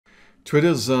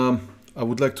Traders, I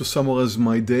would like to summarize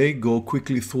my day, go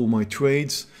quickly through my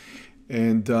trades,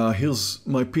 and here's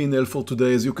my P&L for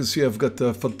today. As you can see, I've got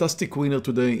a fantastic winner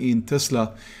today in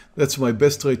Tesla. That's my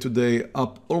best trade today,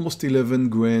 up almost 11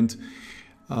 grand.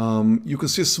 You can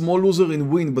see a small loser in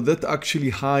win, but that actually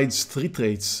hides 3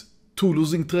 trades, 2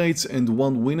 losing trades and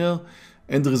 1 winner.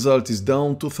 End result is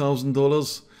down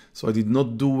 $2,000. So I did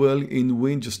not do well in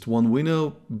win, just 1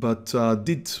 winner, but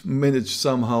did manage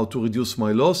somehow to reduce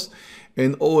my loss.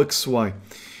 And OXY.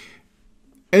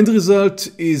 End result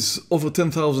is over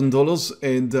 $10,000.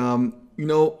 And, you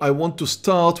know, I want to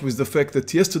start with the fact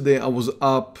that yesterday I was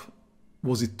up,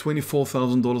 was it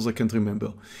 $24,000? I can't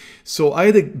remember. So I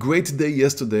had a great day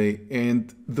yesterday.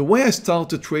 And the way I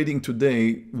started trading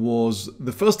today was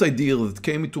the first idea that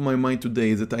came into my mind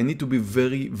today is that I need to be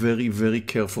very, very, very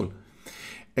careful.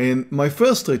 And my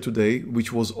first trade today,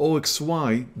 which was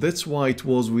OXY, that's why it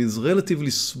was with relatively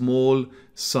small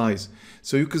size.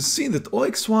 So you can see that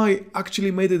OXY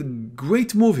actually made a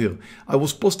great move here. I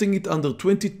was posting it under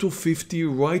 2250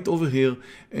 right over here,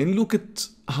 and look at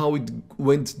how it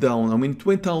went down. I mean, it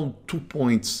went down 2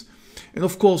 points. And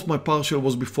of course, my partial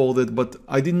was before that, but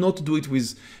I did not do it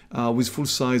with full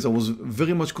size. I was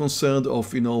very much concerned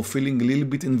of, you know, feeling a little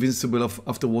bit invincible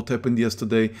after what happened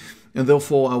yesterday. And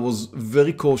therefore, I was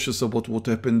very cautious about what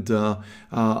happened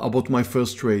about my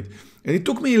first trade. And it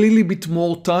took me a little bit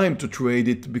more time to trade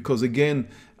it because, again,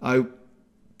 I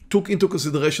took into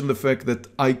consideration the fact that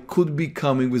I could be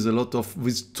coming with a lot of,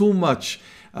 with too much,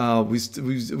 you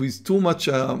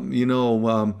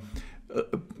know,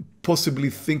 possibly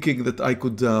thinking that I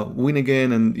could win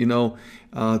again, and you know,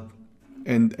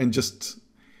 and just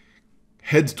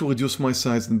had to reduce my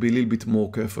size and be a little bit more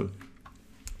careful.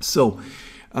 So,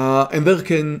 and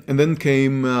then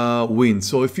came win.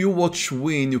 So if you watch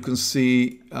win, you can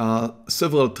see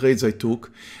several trades I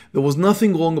took. There was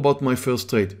nothing wrong about my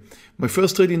first trade. My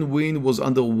first trade in win was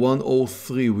under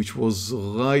 103, which was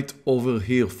right over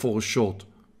here for a short.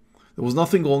 There was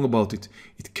nothing wrong about it.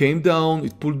 It came down,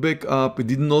 it pulled back up, it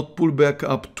did not pull back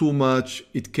up too much.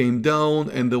 It came down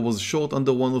and there was a short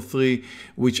under 103,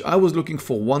 which I was looking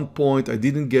for 1 point. I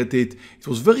didn't get it. It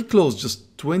was very close,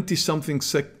 just 20 something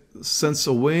cents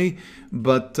away,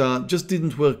 but just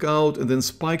didn't work out, and then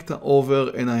spiked over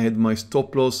and I had my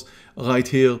stop loss right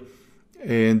here,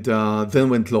 and then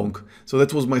went long. So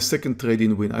that was my second trade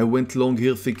in win. I went long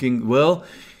here thinking, well,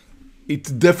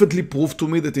 it definitely proved to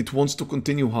me that it wants to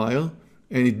continue higher,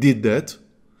 and it did that.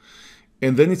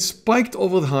 And then it spiked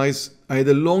over the highs. I had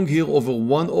a long here over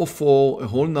 104, a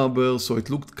whole number, so it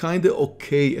looked kind of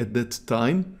okay at that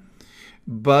time,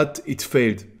 but it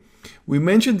failed. We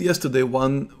mentioned yesterday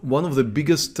one of the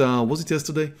biggest, was it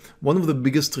yesterday? One of the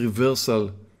biggest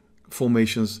reversal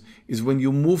formations is when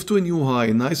you move to a new high,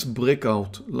 a nice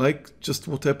breakout, like just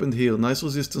what happened here, nice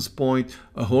resistance point,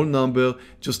 a whole number,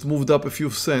 just moved up a few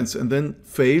cents and then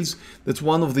fails. That's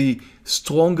one of the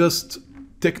strongest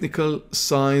technical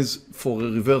signs for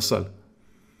a reversal.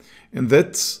 And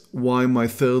that's why my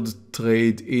third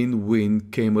trade in win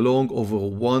came along over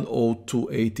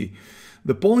 102.80.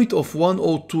 The point of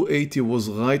 102.80 was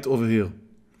right over here.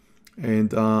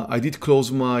 And I did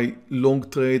close my long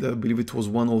trade. I believe it was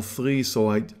 103.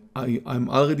 So I'm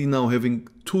already now having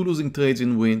 2 losing trades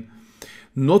in win.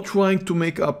 Not trying to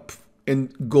make up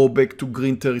and go back to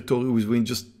green territory with win.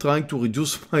 Just trying to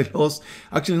reduce my loss.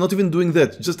 Actually, not even doing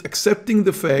that. Just accepting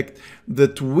the fact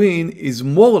that win is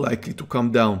more likely to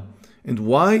come down. And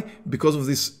why? Because of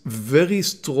this very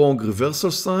strong reversal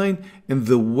sign and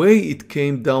the way it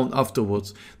came down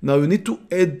afterwards. Now you need to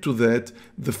add to that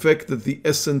the fact that the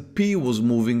S&P was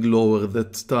moving lower at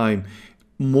that time,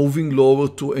 moving lower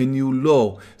to a new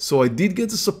low. So I did get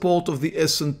the support of the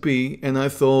S&P, and I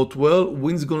thought, well,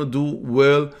 win's gonna do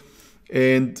well,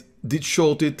 and did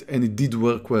short it, and it did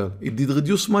work well. It did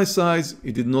reduce my size.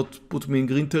 It did not put me in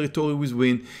green territory with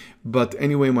win, but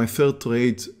anyway, my third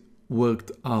trade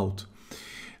worked out.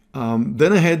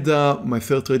 Then I had my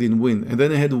third trade in win, and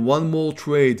then I had one more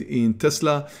trade in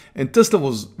Tesla, and Tesla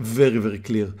was very, very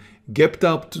clear. Gapped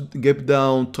up, gapped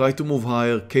down, tried to move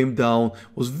higher, came down,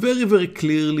 was very, very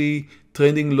clearly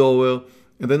trending lower,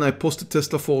 and then I posted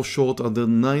Tesla for a short under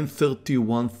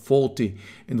 931.40.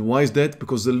 And why is that?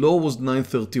 Because the low was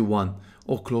 931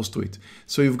 or close to it.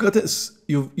 So you've got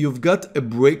a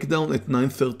breakdown at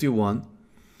 931.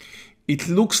 It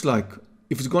looks like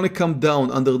if it's going to come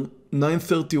down under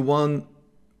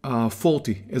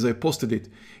 931.40 as I posted it,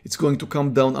 it's going to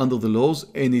come down under the lows,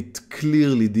 and it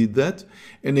clearly did that.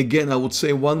 And again, I would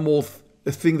say one more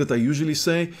thing that I usually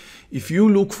say: if you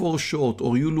look for a short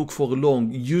or you look for a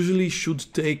long, you usually should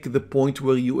take the point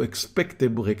where you expect a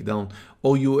breakdown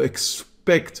or you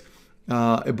expect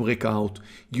a breakout.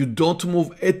 You don't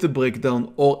move at the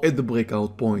breakdown or at the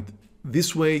breakout point.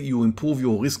 This way you improve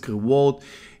your risk reward.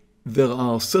 There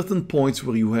are certain points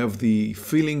where you have the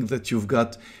feeling that you've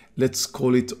got, let's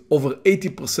call it, over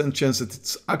 80% chance that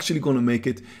it's actually going to make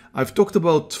it. I've talked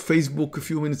about Facebook a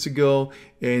few minutes ago,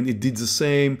 and it did the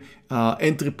same.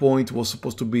 Entry point was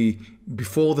supposed to be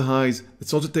before the highs.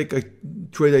 It's not a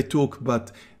trade I took,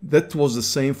 but that was the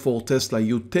same for Tesla.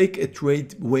 You take a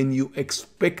trade when you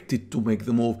expect it to make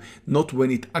the move, not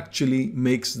when it actually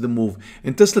makes the move.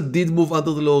 And Tesla did move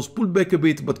under the lows, pulled back a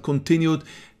bit, but continued.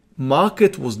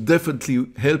 Market was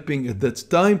definitely helping at that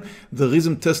time. The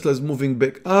reason Tesla is moving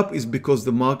back up is because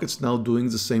the market's now doing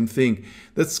the same thing.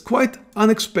 That's quite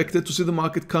unexpected to see the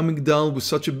market coming down with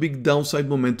such a big downside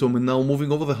momentum and now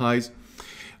moving over the highs.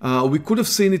 We could have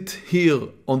seen it here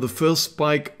on the first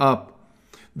spike up.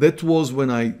 That was when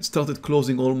I started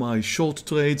closing all my short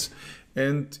trades.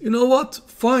 And you know what?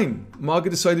 Fine.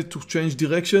 Market decided to change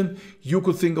direction. You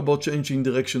could think about changing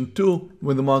direction too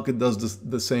when the market does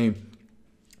the same.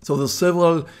 So there's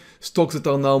several stocks that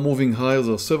are now moving higher.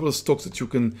 There are several stocks that you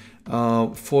can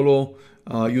follow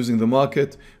using the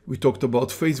market. We talked about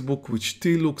Facebook, which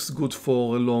still looks good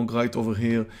for a long right over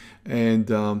here, and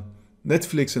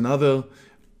Netflix and other.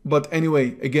 But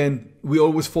anyway, again, we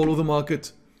always follow the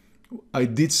market. I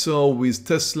did so with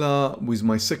Tesla, with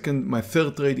my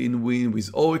third trade in Win,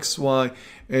 with OXY,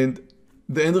 and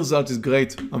the end result is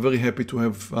great. I'm very happy to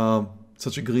have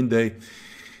such a green day.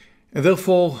 And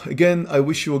therefore, again, I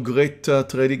wish you a great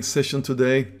trading session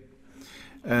today.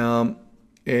 We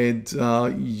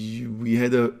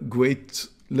had a great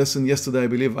lesson yesterday, I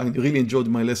believe. I really enjoyed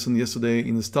my lesson yesterday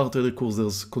in the Star Trader course.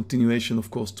 There's continuation, of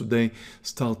course, today.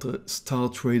 Star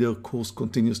Trader course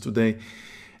continues today.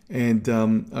 And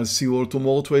I'll see you all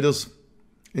tomorrow, traders.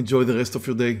 Enjoy the rest of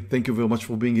your day. Thank you very much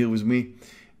for being here with me.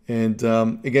 And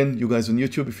again, you guys on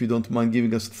YouTube, if you don't mind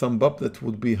giving us a thumb up, that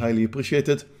would be highly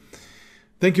appreciated.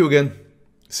 Thank you again.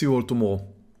 See you all tomorrow.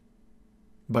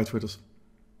 Bye, traders.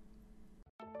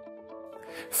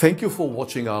 Thank you for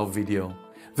watching our video.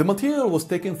 The material was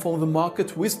taken from The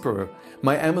Market Whisperer,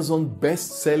 my Amazon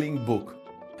best-selling book.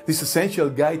 This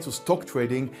essential guide to stock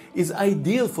trading is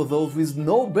ideal for those with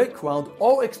no background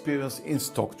or experience in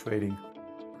stock trading.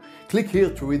 Click here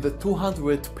to read the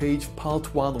 200-page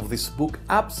part 1 of this book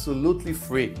absolutely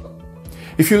free.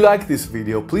 If you like this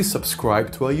video, please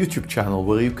subscribe to our YouTube channel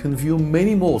where you can view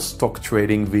many more stock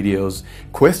trading videos.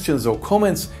 Questions or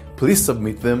comments, please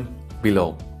submit them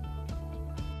below.